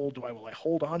 Does it hold? Will I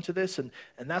hold on to this? And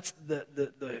that's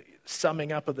the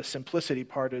summing up of the simplicity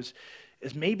part is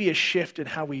maybe a shift in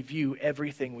how we view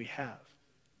everything we have.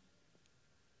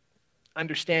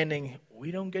 Understanding we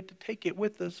don't get to take it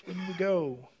with us when we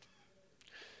go.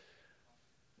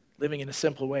 Living in a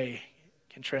simple way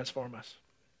can transform us.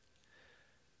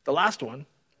 The last one,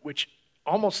 which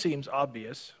almost seems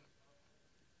obvious.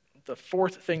 The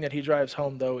fourth thing that he drives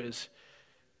home, though, is,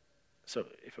 so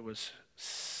if it was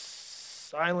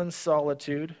silence,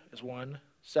 solitude is one,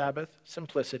 Sabbath,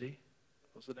 simplicity,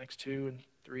 those are the next 2 and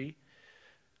 3,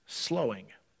 slowing,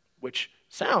 which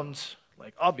sounds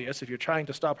like obvious. If you're trying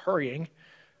to stop hurrying,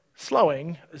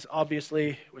 slowing is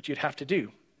obviously what you'd have to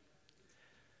do.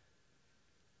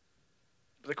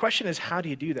 But the question is, how do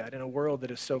you do that in a world that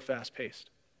is so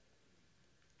fast-paced?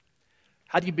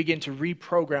 How do you begin to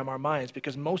reprogram our minds?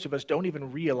 Because most of us don't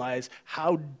even realize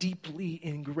how deeply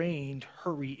ingrained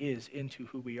hurry is into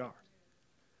who we are.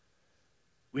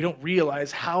 We don't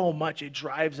realize how much it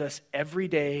drives us every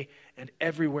day and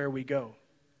everywhere we go.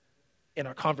 in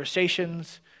our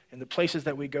conversations, in the places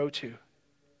that we go to.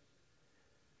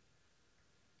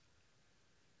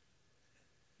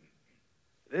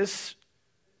 This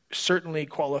certainly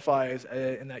qualifies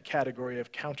in that category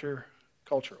of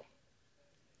countercultural.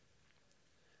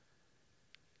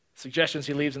 Suggestions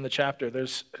he leaves in the chapter,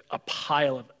 there's a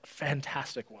pile of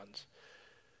fantastic ones.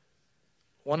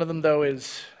 One of them, though,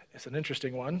 is an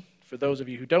interesting one for those of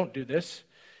you who don't do this.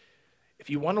 If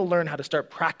you want to learn how to start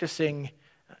practicing,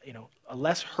 a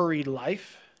less hurried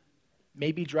life,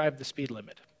 maybe drive the speed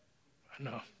limit. I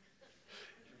know.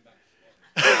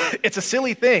 It's a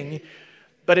silly thing,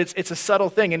 but it's a subtle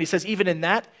thing. And he says, even in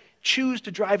that, choose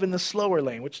to drive in the slower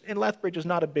lane, which in Lethbridge is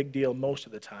not a big deal most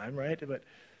of the time, right?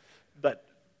 But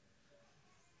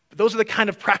those are the kind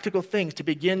of practical things to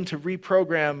begin to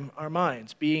reprogram our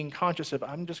minds, being conscious of,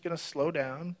 I'm just going to slow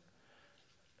down.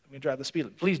 I'm going to drive the speed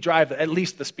limit. Please drive at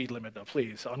least the speed limit, though,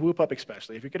 please. On Whoop Up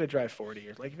especially. If you're going to drive 40,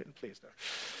 please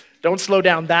don't slow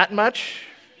down that much.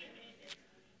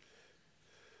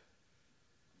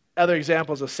 Other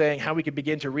examples of saying how we can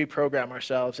begin to reprogram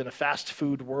ourselves in a fast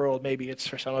food world. Maybe it's,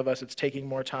 for some of us, it's taking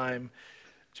more time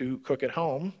to cook at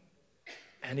home.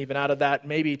 And even out of that,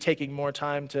 maybe taking more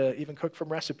time to even cook from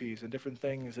recipes and different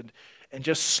things and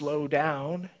just slow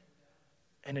down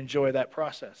and enjoy that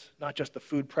process. Not just the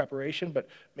food preparation, but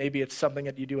maybe it's something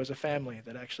that you do as a family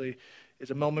that actually is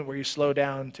a moment where you slow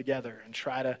down together and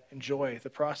try to enjoy the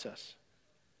process.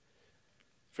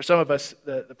 For some of us,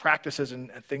 the practices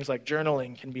and things like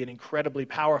journaling can be an incredibly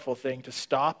powerful thing to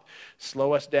stop,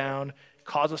 slow us down,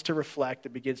 cause us to reflect.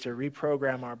 It begins to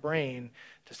reprogram our brain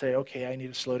to say, okay, I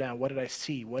need to slow down. What did I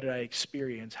see? What did I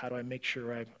experience? How do I make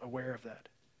sure I'm aware of that?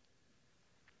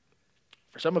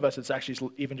 For some of us, it's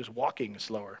actually even just walking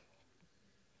slower,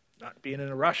 not being in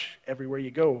a rush everywhere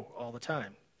you go all the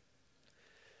time.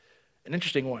 An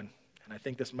interesting one, and I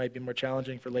think this might be more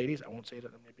challenging for ladies. I won't say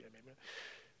that,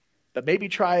 but maybe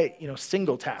try,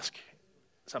 single task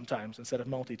sometimes instead of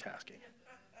multitasking.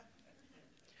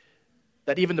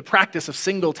 That even the practice of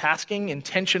single tasking,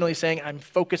 intentionally saying I'm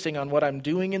focusing on what I'm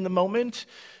doing in the moment,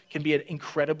 can be an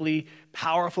incredibly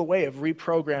powerful way of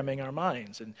reprogramming our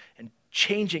minds and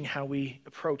changing how we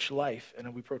approach life.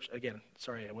 And we approach, again,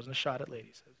 sorry, it wasn't a shot at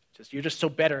ladies. You're just so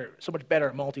much better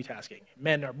at multitasking.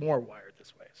 Men are more wired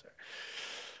this way.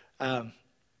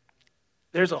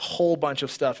 There's a whole bunch of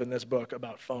stuff in this book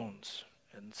about phones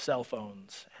and cell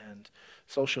phones and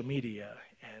social media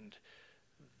and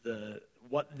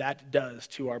what that does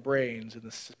to our brains in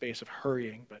the space of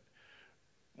hurrying. But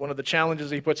one of the challenges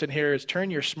he puts in here is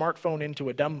turn your smartphone into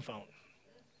a dumb phone.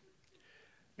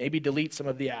 Maybe delete some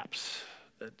of the apps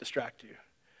that distract you.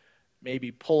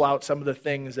 Maybe pull out some of the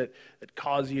things that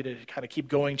cause you to kind of keep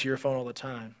going to your phone all the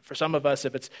time. For some of us,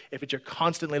 if you're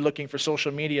constantly looking for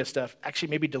social media stuff, actually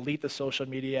maybe delete the social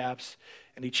media apps.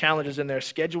 And he challenges in there,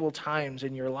 schedule times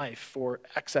in your life for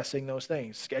accessing those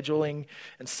things. Scheduling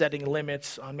and setting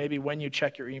limits on maybe when you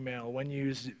check your email, when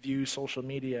you view social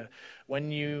media,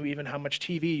 even how much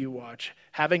TV you watch.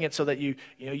 Having it so that you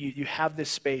have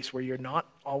this space where you're not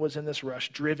always in this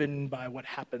rush, driven by what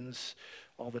happens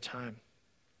all the time.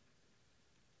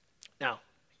 Now,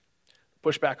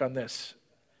 pushback on this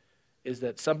is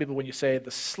that some people, when you say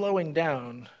the slowing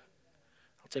down,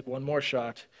 I'll take one more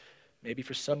shot, maybe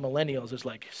for some millennials, it's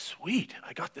like, sweet,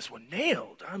 I got this one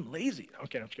nailed. I'm lazy.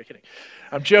 Okay, I'm just kidding.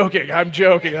 I'm joking. I'm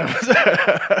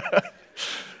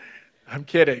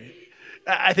kidding.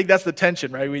 I think that's the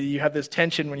tension, right? You have this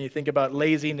tension when you think about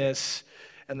laziness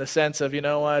and the sense of, you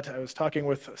know what, I was talking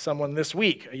with someone this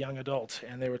week, a young adult,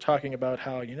 and they were talking about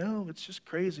how, it's just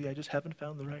crazy. I just haven't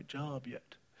found the right job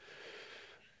yet.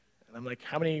 And I'm like,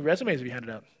 how many resumes have you handed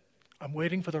out? I'm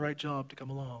waiting for the right job to come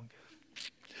along.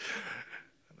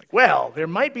 I'm like, well, there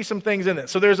might be some things in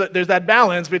this. So there's that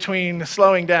balance between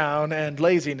slowing down and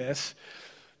laziness,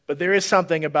 but there is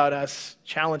something about us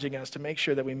challenging us to make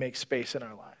sure that we make space in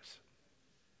our lives.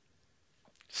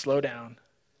 Slow down.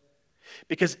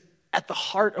 Because at the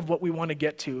heart of what we want to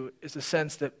get to is the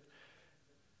sense that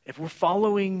if we're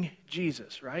following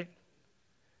Jesus, right?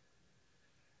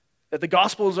 That the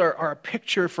Gospels are a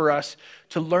picture for us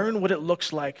to learn what it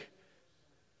looks like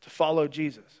to follow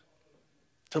Jesus,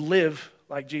 to live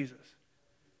like Jesus,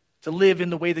 to live in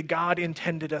the way that God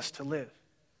intended us to live.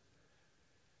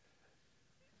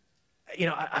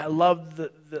 I love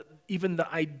even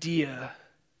the idea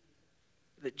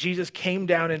that Jesus came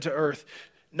down into earth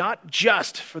not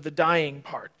just for the dying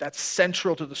part, that's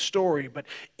central to the story, but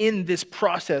in this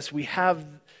process we have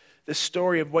the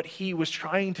story of what he was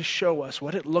trying to show us,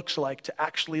 what it looks like to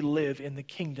actually live in the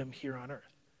kingdom here on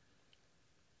earth.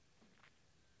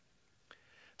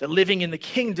 that living in the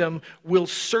kingdom will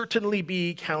certainly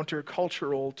be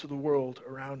countercultural to the world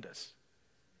around us.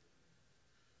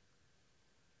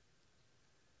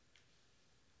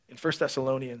 In 1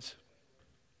 Thessalonians,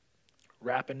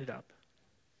 wrapping it up,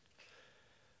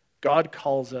 God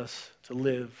calls us to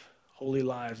live holy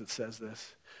lives, it says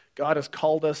this. God has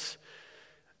called us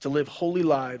to live holy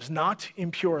lives, not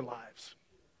impure lives.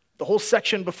 The whole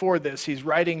section before this,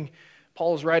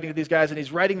 Paul is writing to these guys, and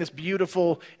he's writing this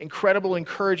beautiful, incredible,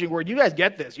 encouraging word. You guys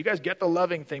get this. You guys get the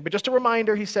loving thing. But just a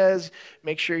reminder, he says,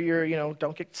 make sure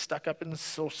don't get stuck up in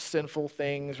so sinful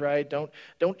things, right? Don't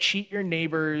cheat your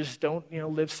neighbors. Don't,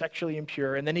 live sexually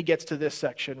impure. And then he gets to this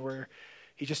section where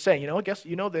he's just saying,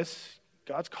 this.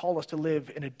 God's called us to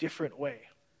live in a different way.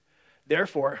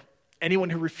 Therefore, anyone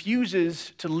who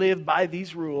refuses to live by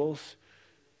these rules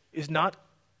is not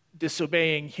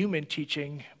disobeying human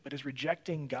teaching, but is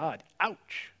rejecting God,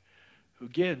 ouch, who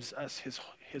gives us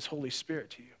his Holy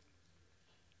Spirit to you.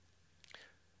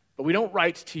 But we don't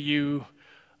write to you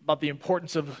about the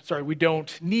importance of, we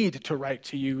don't need to write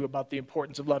to you about the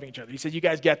importance of loving each other. He said, you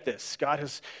guys get this. God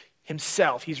has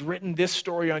himself, he's written this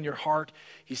story on your heart.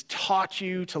 He's taught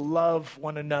you to love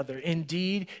one another.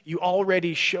 Indeed, you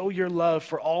already show your love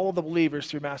for all the believers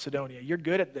through Macedonia. You're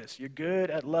good at this. You're good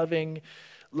at loving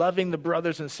the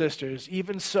brothers and sisters.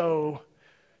 Even so,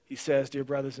 he says, dear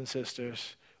brothers and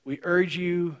sisters, we urge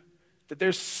you that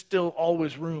there's still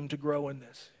always room to grow in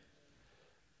this,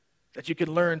 that you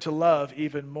can learn to love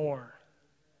even more.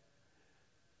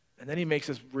 And then he makes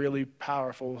this really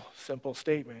powerful, simple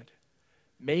statement.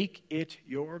 Make it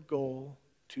your goal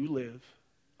to live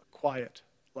a quiet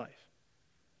life.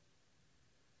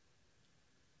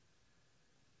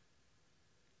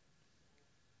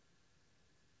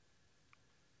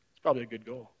 It's probably a good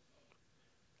goal.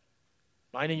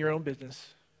 Minding your own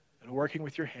business and working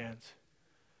with your hands,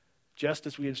 just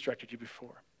as we instructed you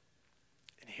before.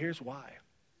 And here's why.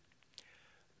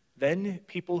 Then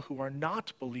people who are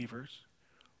not believers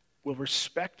will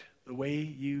respect the way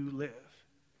you live.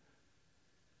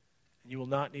 And you will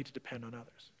not need to depend on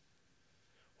others.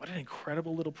 What an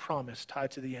incredible little promise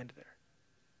tied to the end there.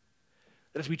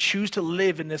 That as we choose to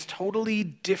live in this totally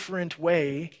different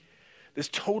way, this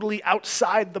totally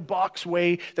outside the box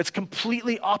way that's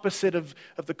completely opposite of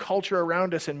the culture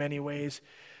around us in many ways,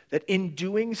 that in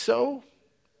doing so,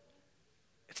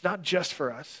 it's not just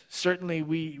for us. Certainly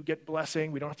we get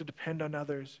blessing, we don't have to depend on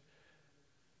others,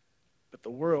 but the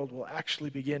world will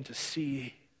actually begin to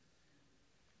see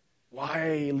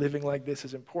why living like this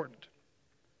is important.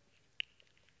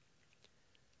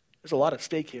 There's a lot at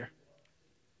stake here.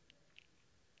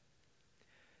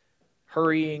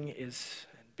 Hurrying and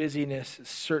busyness is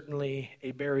certainly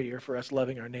a barrier for us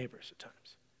loving our neighbors at times.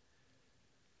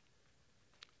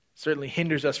 Certainly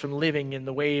hinders us from living in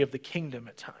the way of the kingdom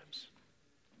at times.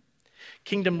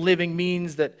 Kingdom living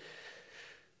means that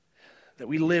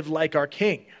we live like our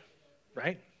king,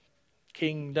 right?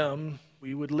 Kingdom,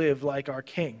 we would live like our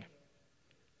king.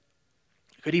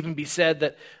 It could even be said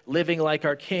that living like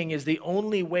our king is the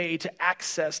only way to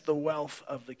access the wealth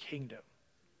of the kingdom.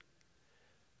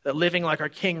 That living like our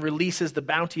king releases the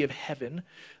bounty of heaven,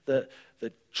 the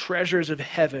treasures of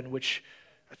heaven, which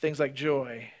are things like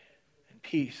joy and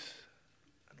peace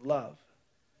and love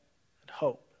and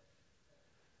hope.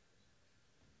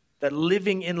 That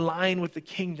living in line with the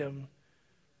kingdom,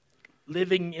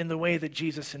 living in the way that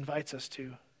Jesus invites us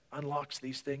to, unlocks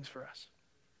these things for us.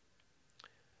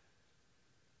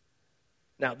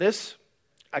 Now this,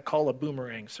 I call a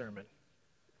boomerang sermon.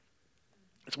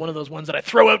 It's one of those ones that I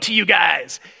throw out to you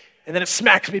guys, and then it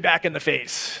smacks me back in the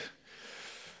face.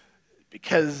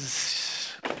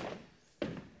 Because,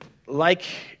 like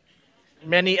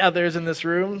many others in this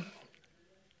room,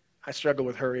 I struggle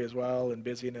with hurry as well and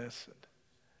busyness.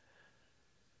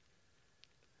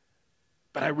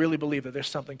 But I really believe that there's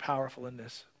something powerful in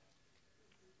this.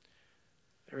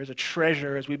 There is a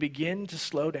treasure as we begin to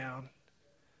slow down,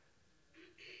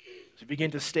 as we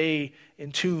begin to stay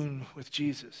in tune with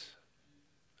Jesus,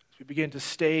 as we begin to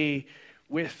stay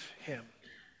with him,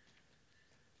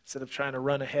 instead of trying to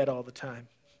run ahead all the time.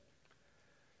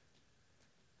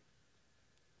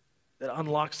 That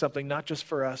unlocks something not just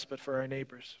for us, but for our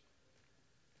neighbors.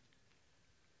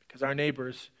 Because our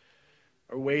neighbors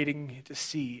are waiting to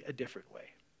see a different way.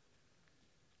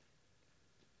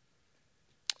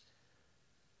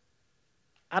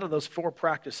 Out of those 4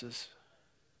 practices,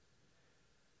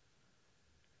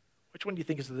 which one do you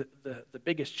think is the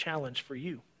biggest challenge for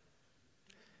you?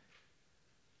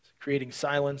 Is it creating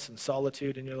silence and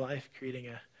solitude in your life, creating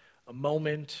a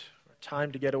moment or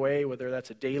time to get away, whether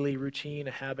that's a daily routine,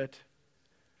 a habit?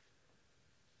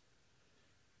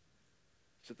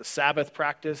 Is Is it the Sabbath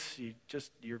practice?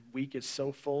 Your week is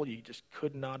so full, you just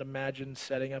could not imagine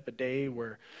setting up a day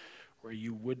where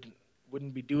you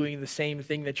wouldn't be doing the same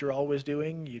thing that you're always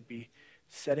doing. You'd be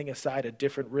setting aside a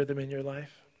different rhythm in your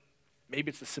life. Maybe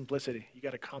it's the simplicity. You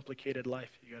got a complicated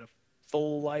life. You got a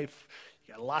full life.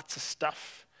 You got lots of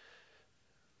stuff.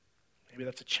 Maybe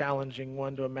that's a challenging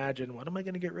one to imagine. What am I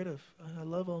going to get rid of? I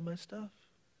love all my stuff.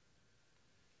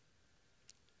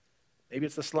 Maybe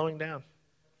it's the slowing down.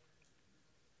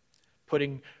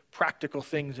 Putting practical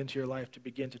things into your life to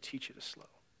begin to teach you to slow.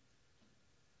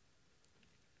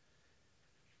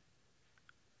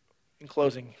 In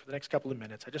closing, for the next couple of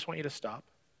minutes, I just want you to stop.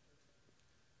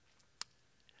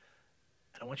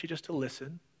 And I want you just to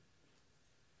listen.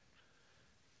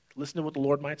 Listen to what the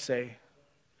Lord might say.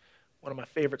 One of my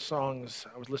favorite songs,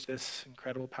 I was listening to this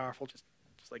incredible, powerful, just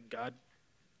like God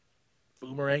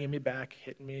boomeranging me back,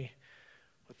 hitting me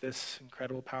with this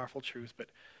incredible, powerful truth. But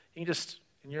you can just,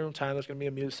 in your own time, there's going to be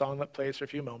a music song that plays for a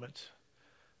few moments.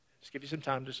 Just give you some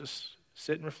time to just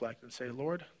sit and reflect and say,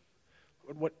 Lord,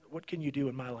 what can you do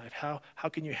in my life? How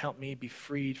can you help me be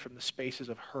freed from the spaces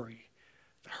of hurry?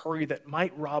 The hurry that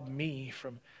might rob me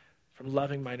from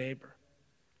loving my neighbor.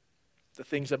 The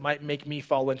things that might make me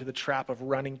fall into the trap of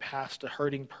running past a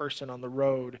hurting person on the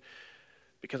road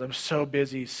because I'm so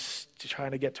busy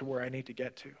trying to get to where I need to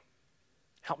get to.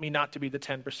 Help me not to be the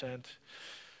 10%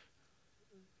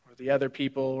 or the other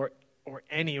people or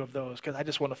any of those, because I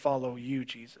just want to follow you,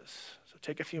 Jesus. So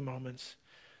take a few moments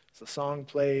as the song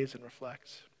plays and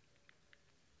reflects.